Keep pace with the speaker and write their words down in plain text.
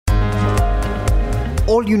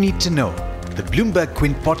all you need to know. The Bloomberg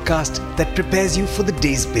Quint podcast that prepares you for the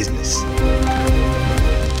day's business.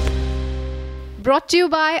 Brought to you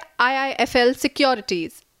by IIFL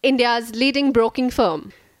Securities, India's leading broking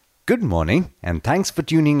firm. Good morning and thanks for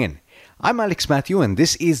tuning in. I'm Alex Matthew and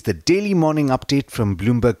this is the daily morning update from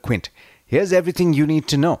Bloomberg Quint. Here's everything you need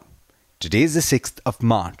to know. Today is the 6th of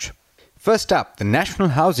March. First up, the National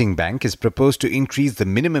Housing Bank is proposed to increase the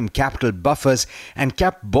minimum capital buffers and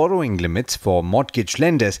cap borrowing limits for mortgage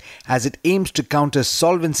lenders as it aims to counter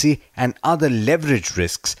solvency and other leverage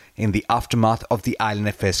risks in the aftermath of the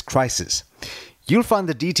IL&FS crisis. You'll find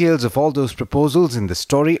the details of all those proposals in the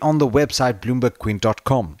story on the website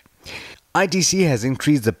bloombergquint.com. ITC has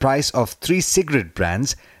increased the price of three cigarette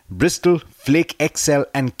brands, Bristol, Flake XL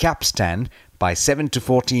and Capstan, by 7 to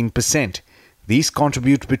 14%. These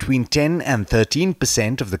contribute between 10 and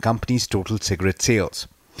 13% of the company's total cigarette sales.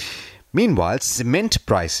 Meanwhile, cement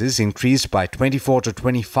prices increased by 24 to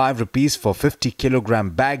 25 rupees for 50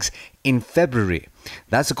 kilogram bags in February.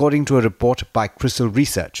 That's according to a report by Crisil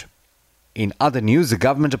Research. In other news, the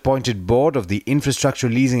government-appointed board of the Infrastructure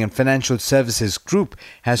Leasing and Financial Services Group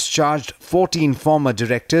has charged 14 former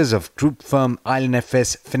directors of group firm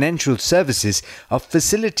IL&FS Financial Services of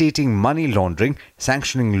facilitating money laundering,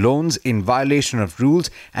 sanctioning loans in violation of rules,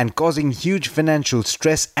 and causing huge financial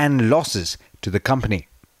stress and losses to the company.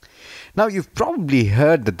 Now, you've probably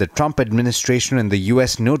heard that the Trump administration in the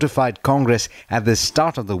US notified Congress at the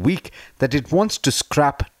start of the week that it wants to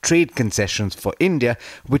scrap trade concessions for India,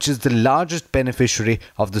 which is the largest beneficiary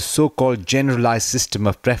of the so-called generalized system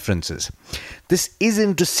of preferences. This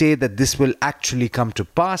isn't to say that this will actually come to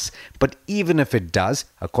pass, but even if it does,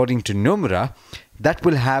 according to Nomura, that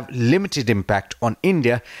will have limited impact on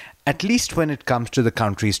India, at least when it comes to the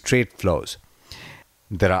country's trade flows.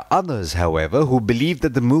 There are others, however, who believe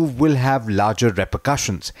that the move will have larger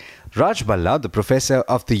repercussions. Raj Bhalla, the professor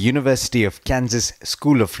of the University of Kansas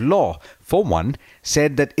School of Law, for one,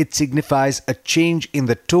 said that it signifies a change in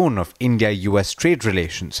the tone of India-US trade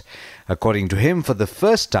relations. According to him, for the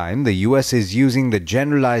first time, the US is using the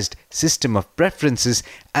generalized system of preferences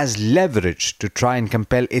as leverage to try and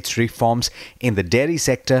compel its reforms in the dairy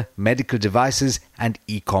sector, medical devices, and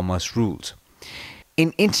e-commerce rules.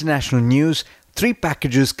 In international news, 3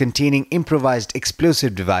 packages containing improvised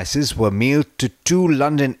explosive devices were mailed to 2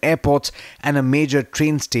 London airports and a major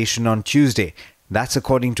train station on Tuesday. That's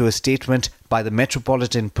according to a statement by the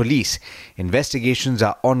Metropolitan Police. Investigations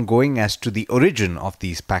are ongoing as to the origin of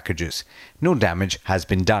these packages. No damage has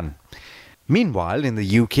been done. Meanwhile, in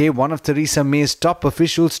the UK, one of Theresa May's top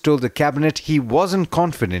officials told the cabinet he wasn't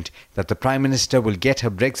confident that the Prime Minister will get her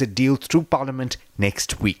Brexit deal through Parliament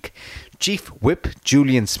next week. Chief Whip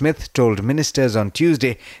Julian Smith told ministers on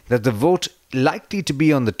Tuesday that the vote, likely to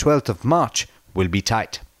be on the 12th of March, will be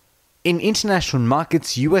tight. In international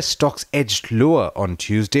markets, US stocks edged lower on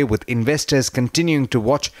Tuesday, with investors continuing to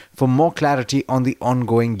watch for more clarity on the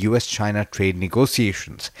ongoing US-China trade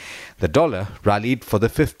negotiations. The dollar rallied for the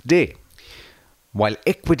 5th day. While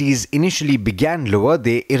equities initially began lower,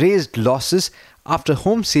 they erased losses after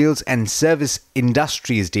home sales and service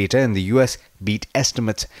industries data in the US beat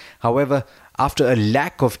estimates. However, after a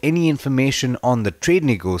lack of any information on the trade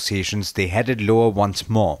negotiations, they headed lower once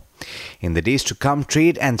more. In the days to come,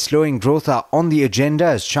 trade and slowing growth are on the agenda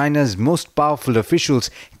as China's most powerful officials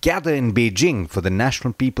gather in Beijing for the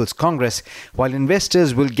National People's Congress, while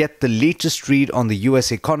investors will get the latest read on the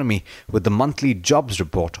US economy with the monthly jobs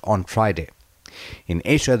report on Friday. In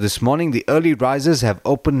Asia this morning, the early risers have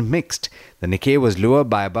opened mixed. The Nikkei was lower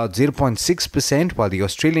by about 0.6%, while the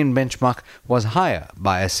Australian benchmark was higher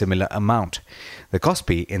by a similar amount. The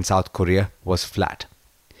Kospi in South Korea was flat.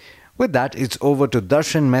 With that, it's over to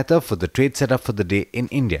Darshan Mehta for the trade setup for the day in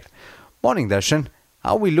India. Morning, Darshan.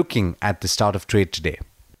 How are we looking at the start of trade today?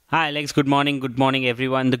 Hi Alex, good morning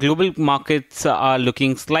everyone. The global markets are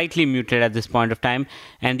looking slightly muted at this point of time,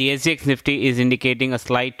 and the SGX Nifty is indicating a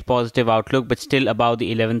slight positive outlook but still above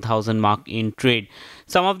the 11,000 mark in trade.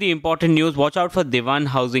 Some of the important news: watch out for Dewan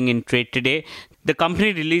Housing in trade today. The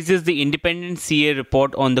company releases the independent CA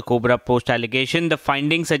report on the Cobra Post allegation. The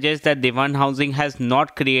findings suggest that Dewan Housing has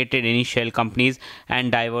not created any shell companies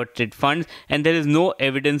and diverted funds, and there is no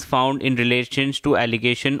evidence found in relation to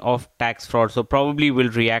allegation of tax fraud, so probably will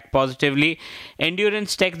react positively.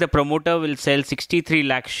 Endurance Tech, the promoter, will sell 63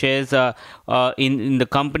 lakh shares in the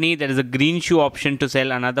company. There is a green shoe option to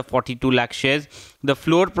sell another 42 lakh shares. The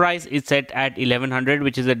floor price is set at 1100,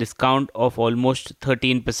 which is a discount of almost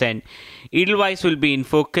 13%. Edelweiss will be in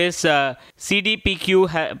focus.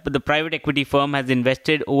 CDPQ, the private equity firm, has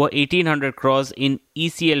invested over 1800 crores in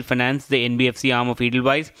ECL Finance, the NBFC arm of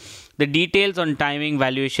Edelweiss. The details on timing,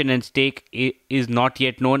 valuation and stake is not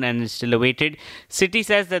yet known and is still awaited. Citi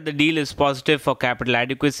says that the deal is positive for capital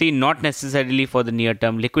adequacy, not necessarily for the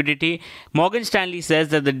near-term liquidity. Morgan Stanley says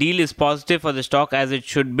that the deal is positive for the stock as it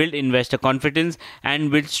should build investor confidence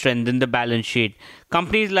and will strengthen the balance sheet.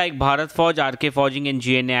 Companies like Bharat Forge, RK Forging and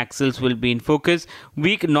GNA Axles will be in focus.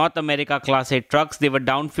 Weak North America Class 8 trucks, they were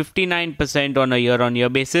down 59% on a year-on-year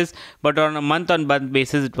basis, but on a month-on-month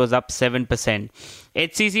basis it was up 7%.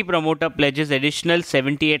 HCC promoter pledges additional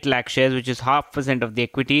 78 lakh shares, which is 0.5% of the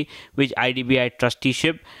equity, which IDBI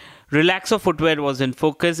trusteeship. Relaxo Footwear was in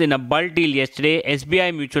focus. In a bulk deal yesterday,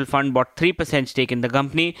 SBI Mutual Fund bought 3% stake in the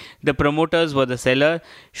company. The promoters were the seller.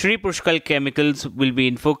 Shri Pushkal Chemicals will be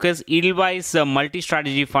in focus. Edelweiss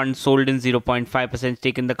Multi-Strategy Fund sold in 0.5%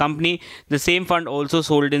 stake in the company. The same fund also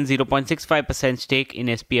sold in 0.65% stake in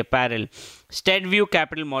SP Apparel. Steadview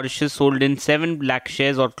Capital Mauritius sold in 7 lakh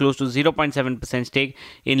shares or close to 0.7% stake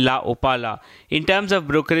in La Opala. In terms of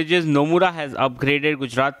brokerages, Nomura has upgraded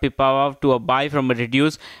Gujarat Pipavav to a buy from a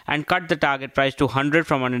reduce and cut the target price to 100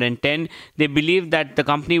 from 110. They believe that the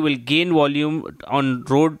company will gain volume on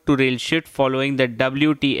road to rail shift following the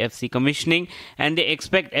WTFC commissioning, and they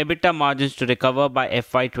expect EBITDA margins to recover by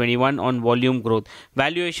FY21 on volume growth.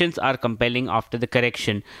 Valuations are compelling after the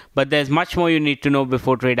correction. But there's much more you need to know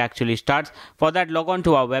before trade actually starts. For that, log on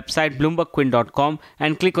to our website bloombergquint.com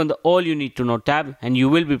and click on the All You Need to Know tab, and you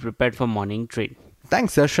will be prepared for morning trade.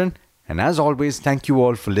 Thanks, Darshan. And as always, thank you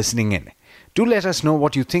all for listening in. Do let us know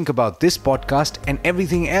what you think about this podcast and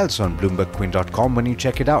everything else on bloombergquint.com when you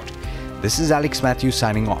check it out. This is Alex Matthews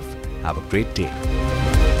signing off. Have a great day.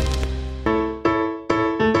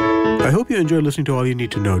 I hope you enjoyed listening to All You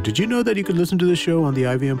Need to Know. Did you know that you could listen to the show on the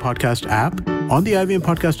IVM Podcast app? On the IVM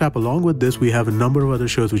Podcast app, along with this, we have a number of other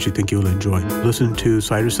shows which you think you'll enjoy. Listen to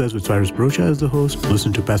Cyrus Says with Cyrus Brocha as the host.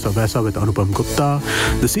 Listen to Paisa Vaisa with Anupam Gupta.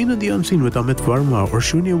 The Scene and the Unseen with Amit Verma. Or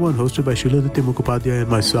Shunya One hosted by Shiladitya Mukhopadhyay and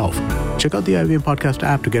myself. Check out the IVM Podcast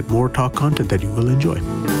app to get more talk content that you will enjoy.